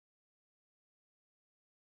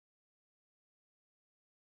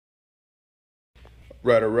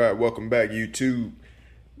All right. Welcome back, YouTube.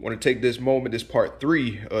 Want to take this moment, this part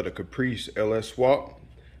 3 of the Caprice LS swap.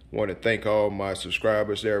 Want to thank all my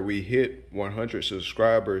subscribers there. We hit 100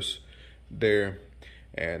 subscribers there,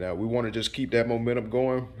 and we want to just keep that momentum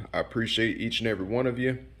going. I appreciate each and every one of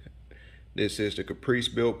you. This is the Caprice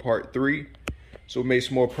build part 3. So we made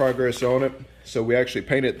some more progress on it. So we actually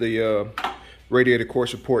painted the radiator core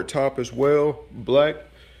support top as well, black.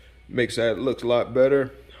 Makes that look a lot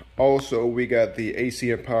better. Also, we got the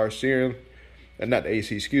AC and power steering, not the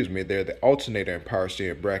AC, excuse me, there, the alternator and power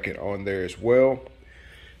steering bracket on there as well.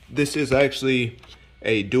 This is actually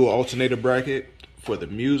a dual alternator bracket for the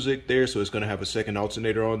music there, so it's going to have a second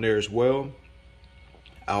alternator on there as well.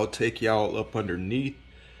 I'll take y'all up underneath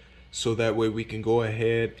so that way we can go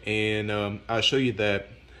ahead and I'll show you that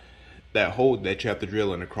hole that you have to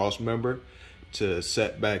drill in a cross member to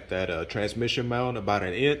set back that transmission mount about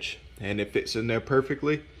 1 inch, and it fits in there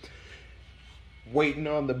perfectly. Waiting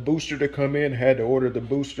on the booster to come in. Had to order the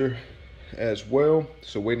booster as well,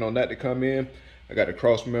 so waiting on that to come in. I got a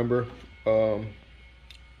cross member,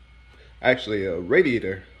 actually a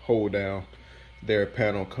radiator hold down there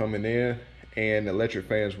panel coming in, and electric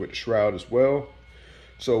fans with the shroud as well.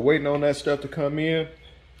 So waiting on that stuff to come in.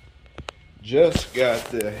 Just got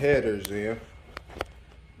the headers in,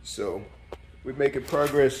 so we're making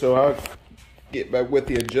progress. So I'll get back with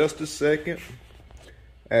you in just a second,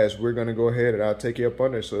 as we're gonna go ahead and I'll take you up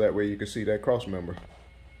under so that way you can see that cross member.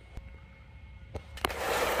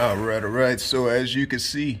 All right. So as you can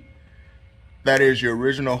see, that is your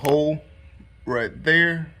original hole right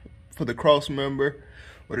there for the cross member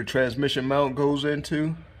where the transmission mount goes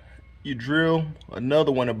into. You drill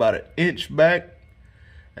another one about 1 inch back,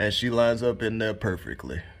 and she lines up in there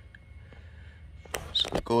perfectly. So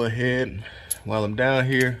go ahead, while I'm down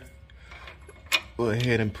here, go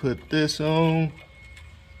ahead and put this on,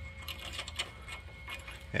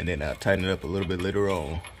 and then I'll tighten it up a little bit later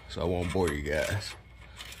on, so I won't bore you guys.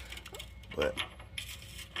 But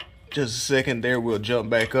just a second there, we'll jump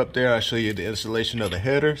back up there. I'll show you the installation of the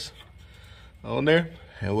headers on there,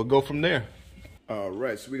 and we'll go from there. All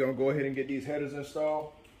right, so we're gonna go ahead and get these headers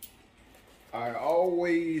installed. I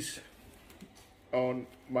always, on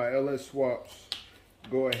my LS swaps,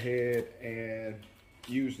 go ahead and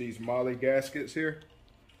use these Molly gaskets here.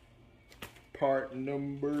 Part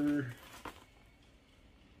number,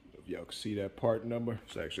 if y'all can see that part number,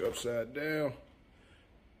 it's actually upside down.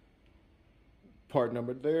 Part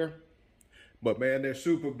number there. But man, they're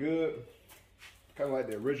super good. Kind of like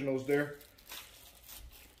the originals there.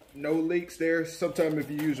 No leaks there. Sometimes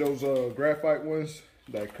if you use those graphite ones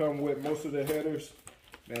that come with most of the headers,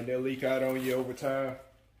 man, they'll leak out on you over time.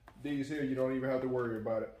 These here, you don't even have to worry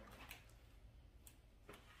about it.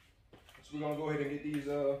 So we're gonna go ahead and get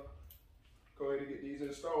these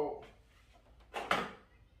installed.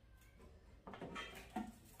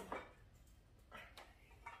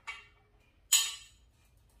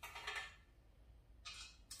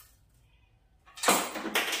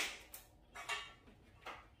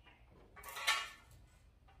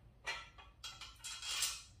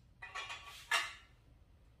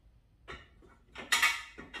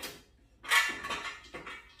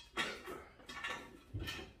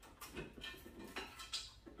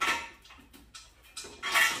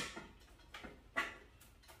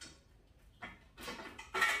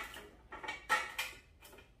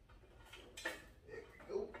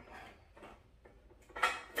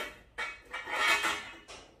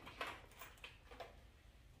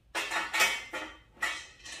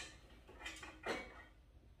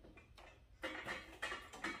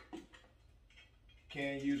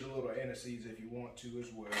 Can use a little anti-seize if you want to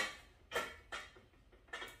as well.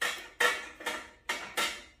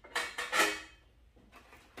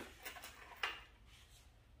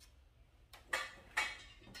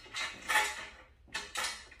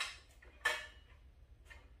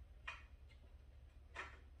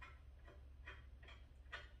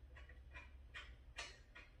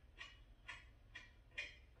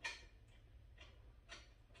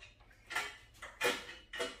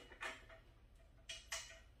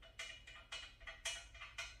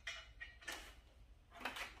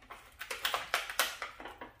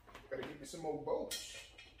 Some more bolts.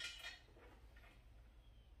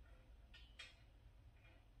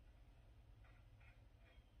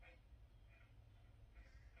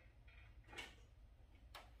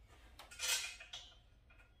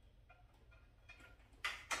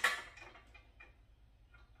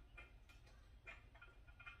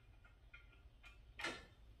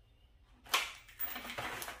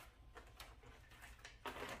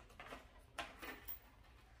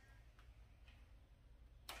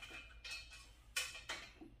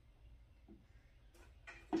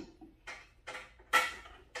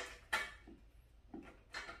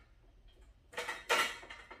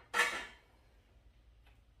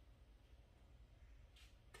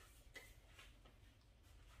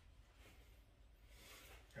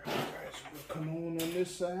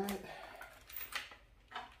 this side.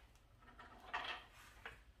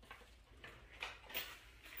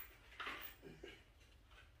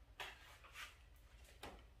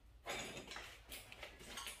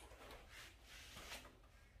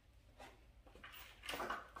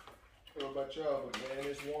 I don't know about y'all, but man,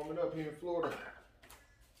 it's warming up here in Florida.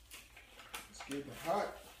 It's getting hot.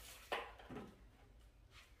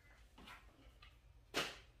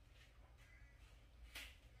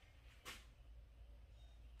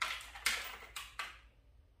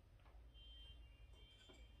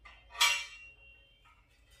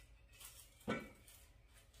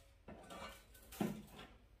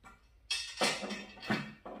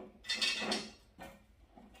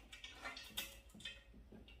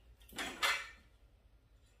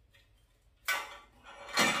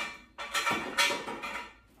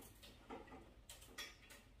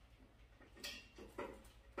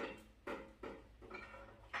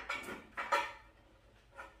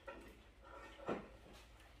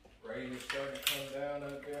 Rain is starting to come down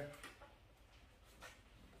out there.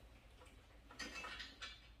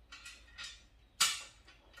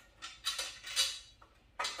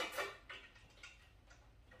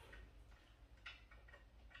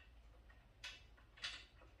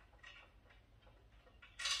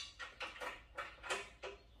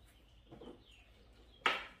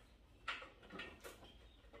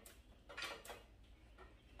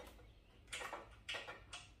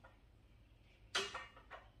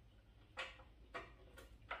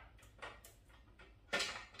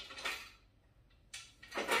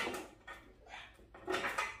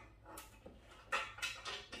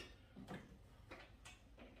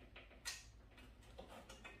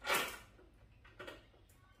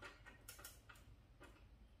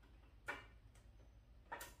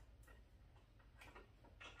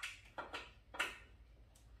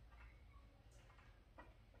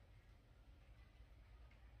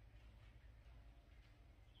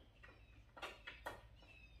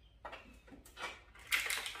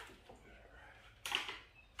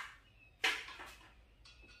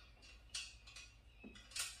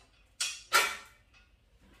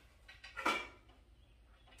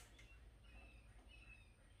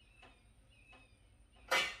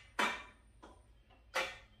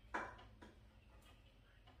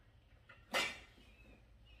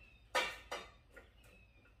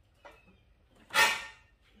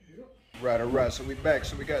 Right, so we back.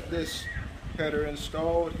 So we got this header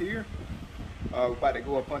installed here. We're about to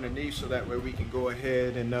go up underneath so that way we can go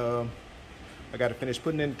ahead and I got to finish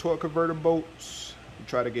putting in the torque converter bolts.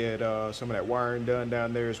 Try to get some of that wiring done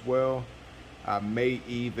down there as well. I may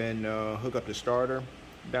even hook up the starter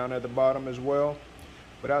down at the bottom as well.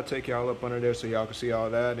 But I'll take y'all up under there so y'all can see all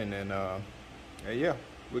that, and then yeah,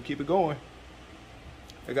 we'll keep it going.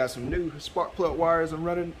 I got some new spark plug wires I'm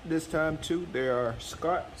running this time too. They are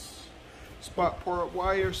Scott's spark plug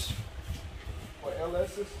wires for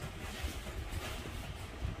LS's.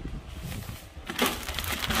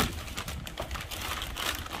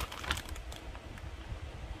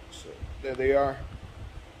 So there they are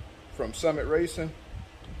from Summit Racing,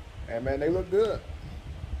 and man, they look good.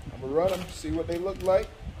 I'm gonna run them, see what they look like,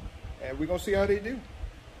 and we're gonna see how they do.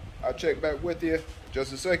 I'll check back with you in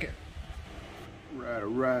just a second.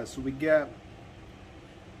 Right, so we got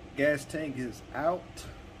gas tank is out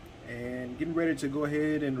and getting ready to go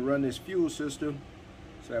ahead and run this fuel system,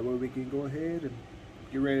 so that way we can go ahead and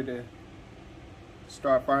get ready to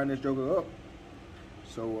start firing this joker up.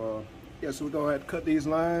 So yeah, so we're gonna have to cut these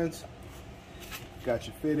lines. Got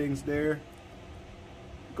your fittings there.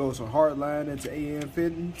 Goes from hard line into AN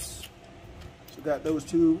fittings. So got those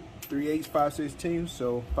two 3/8, 5/16,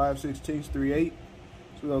 so 5/16, 3/8.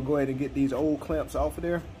 So we're gonna go ahead and get these old clamps off of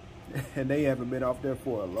there, and they haven't been off there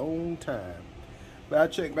for a long time. But I'll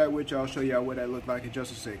check back with y'all, show y'all what that looked like in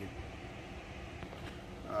just a second.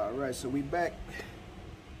 All right, so we back.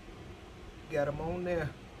 Got them on there.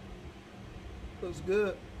 Looks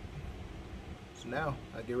good. So now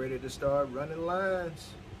I get ready to start running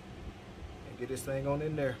lines and get this thing on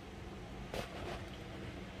in there.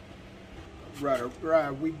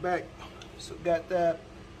 Right, we back. So got that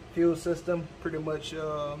fuel system pretty much,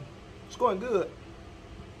 it's going good.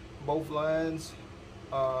 Both lines,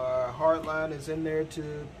 hard line is in there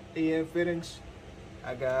to AN fittings.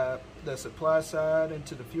 I got the supply side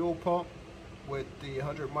into the fuel pump with the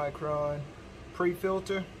 100 micron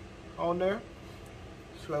pre-filter on there.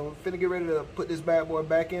 So we're finna get ready to put this bad boy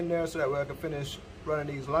back in there so that way I can finish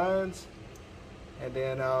running these lines, and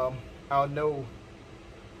then I'll know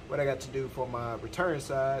what I got to do for my return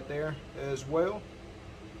side there as well.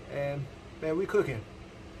 And man, we cooking.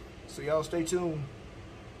 So y'all stay tuned.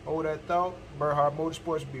 Hold that thought. Berhard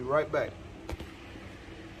Motorsports will be right back.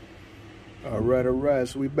 All right,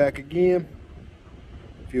 so we back again.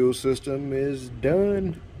 Fuel system is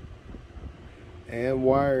done and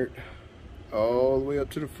wired all the way up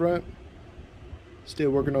to the front. Still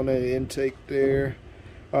working on that intake there,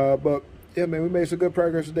 but yeah, man, we made some good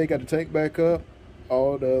progress today. Got the tank back up,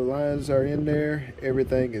 all the lines are in there,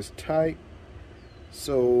 everything is tight.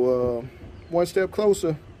 So one step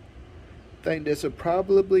closer. I think this will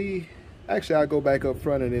probably, actually I'll go back up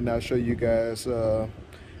front and then I'll show you guys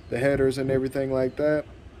the headers and everything like that,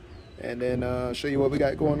 and then show you what we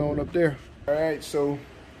got going on up there. All right, so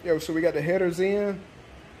so we got the headers in,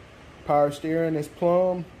 power steering is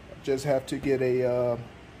plumb. Just have to get a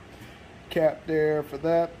cap there for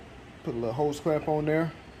that, put a little hose clamp on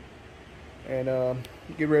there, and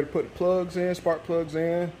get ready to put the plugs in, spark plugs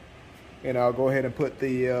in, and I'll go ahead and put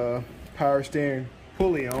the power steering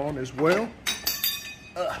pulley on as well.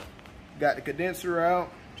 Got the condenser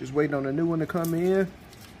out, just waiting on the new one to come in.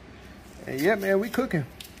 And yeah, man, we cooking.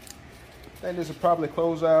 I think this will probably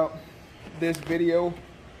close out this video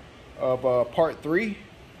of part 3,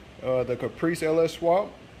 the Caprice LS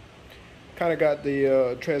swap. Kind of got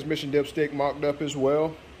the transmission dipstick mocked up as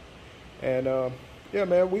well. And yeah,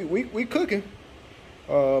 man, we cooking.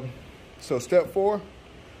 So step 4,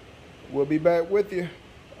 we'll be back with you.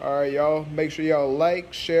 All right, y'all, make sure y'all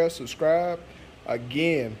like, share, subscribe.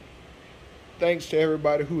 Again, thanks to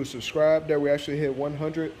everybody who is subscribed there. We actually hit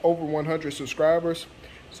over 100 subscribers.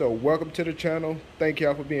 So welcome to the channel. Thank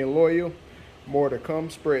y'all for being loyal. More to come.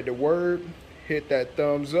 Spread the word. Hit that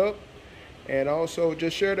thumbs up. And also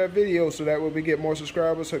just share that video so that way we get more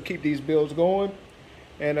subscribers. So keep these builds going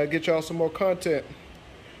and get y'all some more content.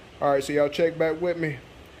 All right, so y'all check back with me.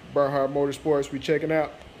 Bernhard Motorsports, we checking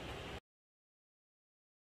out.